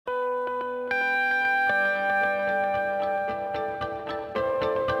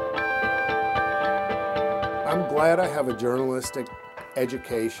I'm glad I have a journalistic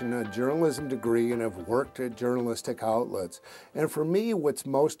education, a journalism degree, and have worked at journalistic outlets. And for me, what's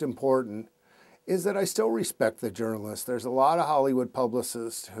most important is that I still respect the journalists. There's a lot of Hollywood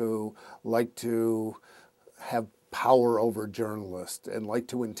publicists who like to have power over journalists and like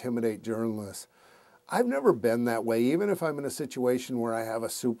to intimidate journalists. I've never been that way. Even if I'm in a situation where I have a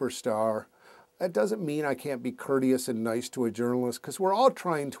superstar, that doesn't mean I can't be courteous and nice to a journalist, because we're all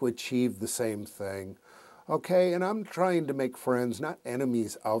trying to achieve the same thing. Okay, and I'm trying to make friends, not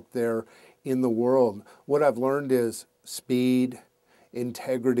enemies, out there in the world. What I've learned is speed,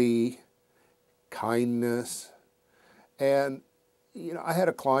 integrity, kindness. And, I had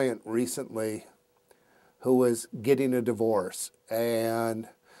a client recently who was getting a divorce. And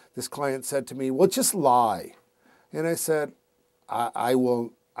this client said to me, well, just lie. And I said, I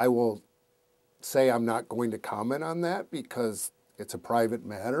will say I'm not going to comment on that because it's a private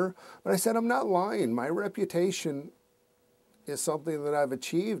matter. But I said, I'm not lying. My reputation is something that I've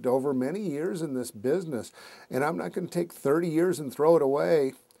achieved over many years in this business. And I'm not going to take 30 years and throw it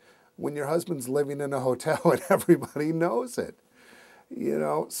away when your husband's living in a hotel and everybody knows it.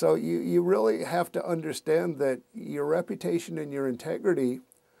 So you really have to understand that your reputation and your integrity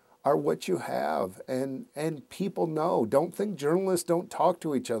are what you have, and people know. Don't think journalists don't talk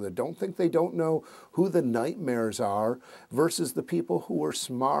to each other. Don't think they don't know who the nightmares are versus the people who are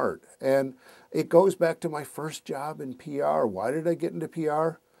smart. And it goes back to my first job in PR. Why did I get into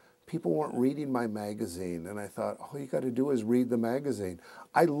PR? People weren't reading my magazine, and I thought, all you got to do is read the magazine.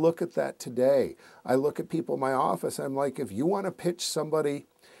 I look at that today. I look at people in my office, I'm like, if you want to pitch somebody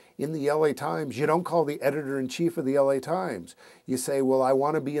in the LA Times, you don't call the editor-in-chief of the LA Times. You say, well, I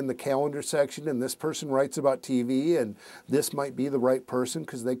want to be in the calendar section, and this person writes about TV, and this might be the right person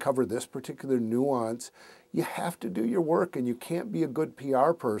because they cover this particular nuance. You have to do your work, and you can't be a good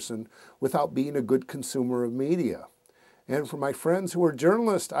PR person without being a good consumer of media. And for my friends who are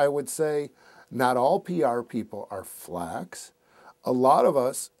journalists, I would say not all PR people are flacks. A lot of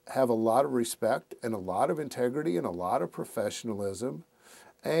us have a lot of respect and a lot of integrity and a lot of professionalism.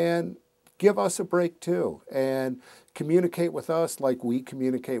 And give us a break too, and communicate with us like we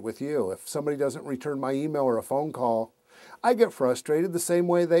communicate with you. If somebody doesn't return my email or a phone call, I get frustrated the same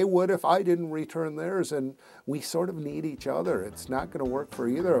way they would if I didn't return theirs, and we sort of need each other. It's not going to work for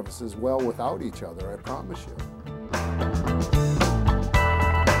either of us as well without each other, I promise you.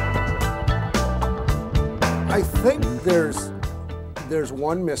 I think there's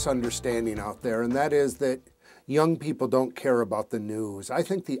one misunderstanding out there, and that is that young people don't care about the news. I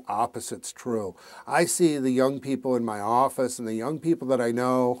think the opposite's true. I see the young people in my office and the young people that I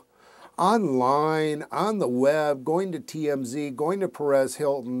know online, on the web, going to TMZ, going to Perez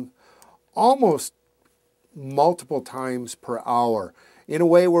Hilton, almost multiple times per hour, in a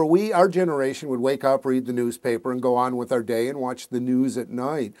way where our generation would wake up, read the newspaper, and go on with our day and watch the news at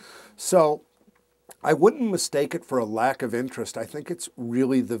night. So I wouldn't mistake it for a lack of interest. I think it's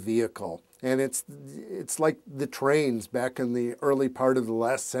really the vehicle. And it's like the trains back in the early part of the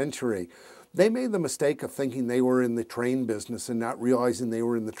last century. They made the mistake of thinking they were in the train business and not realizing they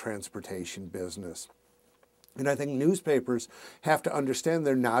were in the transportation business. And I think newspapers have to understand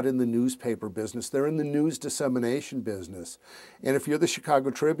they're not in the newspaper business. They're in the news dissemination business. And if you're the Chicago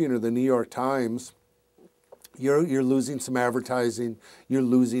Tribune or the New York Times, you're losing some advertising, you're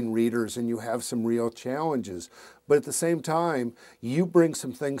losing readers, and you have some real challenges. But at the same time, you bring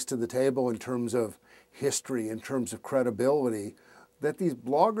some things to the table in terms of history, in terms of credibility, that these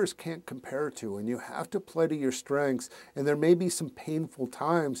bloggers can't compare to, and you have to play to your strengths. And there may be some painful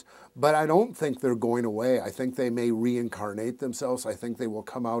times, but I don't think they're going away. I think they may reincarnate themselves. I think they will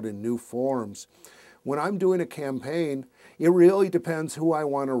come out in new forms. When I'm doing a campaign, it really depends who I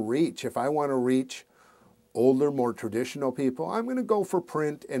want to reach. If I want to reach older, more traditional people, I'm going to go for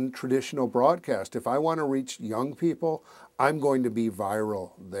print and traditional broadcast. If I want to reach young people, I'm going to be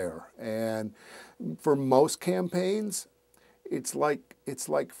viral there. And for most campaigns, it's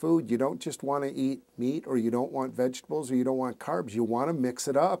like food. You don't just want to eat meat, or you don't want vegetables, or you don't want carbs. You want to mix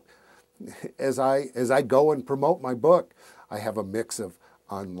it up. As I go and promote my book, I have a mix of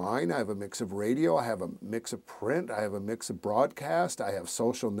online, I have a mix of radio, I have a mix of print, I have a mix of broadcast, I have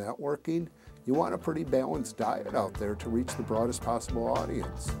social networking. You want a pretty balanced diet out there to reach the broadest possible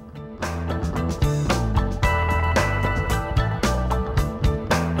audience.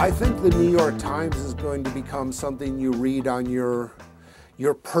 I think the New York Times is going to become something you read on your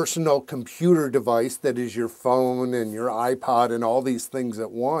your personal computer device that is your phone and your iPod and all these things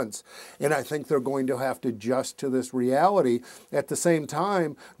at once. And I think they're going to have to adjust to this reality. At the same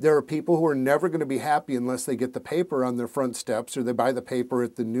time, there are people who are never going to be happy unless they get the paper on their front steps or they buy the paper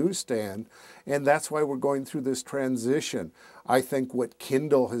at the newsstand. And that's why we're going through this transition. I think what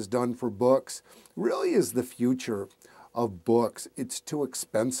Kindle has done for books really is the future of books. It's too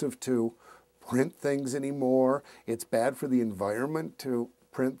expensive to print things anymore. It's bad for the environment to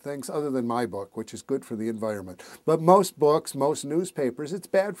print things, other than my book, which is good for the environment. But most books, most newspapers, it's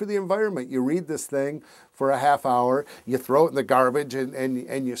bad for the environment. You read this thing for a half hour, you throw it in the garbage,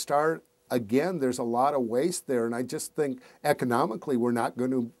 and you start again. There's a lot of waste there, and I just think economically we're not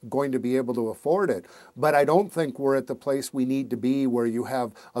going to be able to afford it. But I don't think we're at the place we need to be where you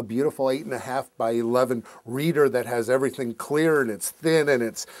have a beautiful 8.5 by 11 reader that has everything clear and it's thin and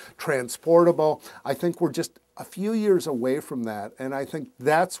it's transportable. I think we're just a few years away from that, and I think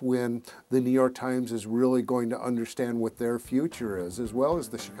that's when the New York Times is really going to understand what their future is, as well as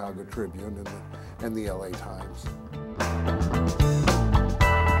the Chicago Tribune and the LA Times.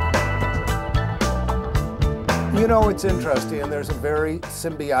 You know, it's interesting, and there's a very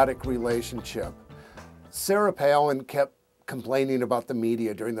symbiotic relationship. Sarah Palin kept complaining about the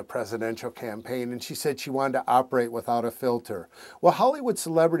media during the presidential campaign, and she said she wanted to operate without a filter. Well, Hollywood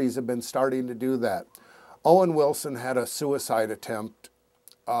celebrities have been starting to do that. Owen Wilson had a suicide attempt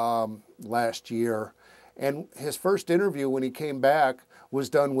last year, and his first interview when he came back was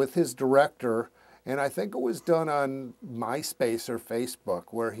done with his director, and I think it was done on MySpace or Facebook,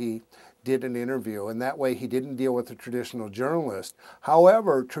 where he did an interview, and that way he didn't deal with a traditional journalist.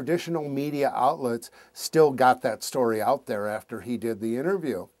 However, traditional media outlets still got that story out there after he did the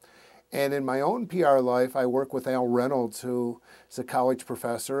interview. And in my own PR life, I work with Al Reynolds, who is a college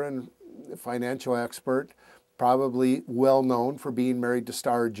professor and financial expert, probably well known for being married to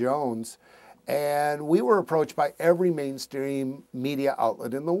Star Jones. And we were approached by every mainstream media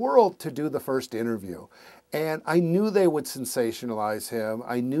outlet in the world to do the first interview. And I knew they would sensationalize him.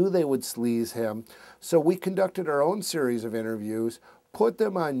 I knew they would sleaze him. So we conducted our own series of interviews, put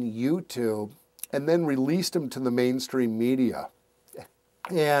them on YouTube, and then released them to the mainstream media.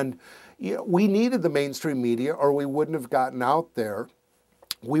 And you know, we needed the mainstream media or we wouldn't have gotten out there.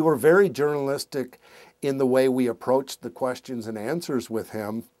 We were very journalistic in the way we approached the questions and answers with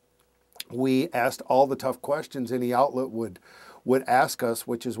him. We asked all the tough questions any outlet would ask us,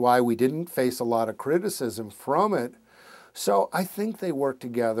 which is why we didn't face a lot of criticism from it. So I think they work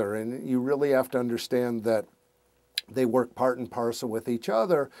together, and you really have to understand that they work part and parcel with each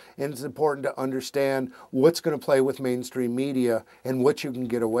other, and it's important to understand what's going to play with mainstream media and what you can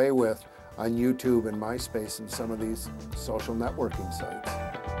get away with on YouTube and MySpace and some of these social networking sites.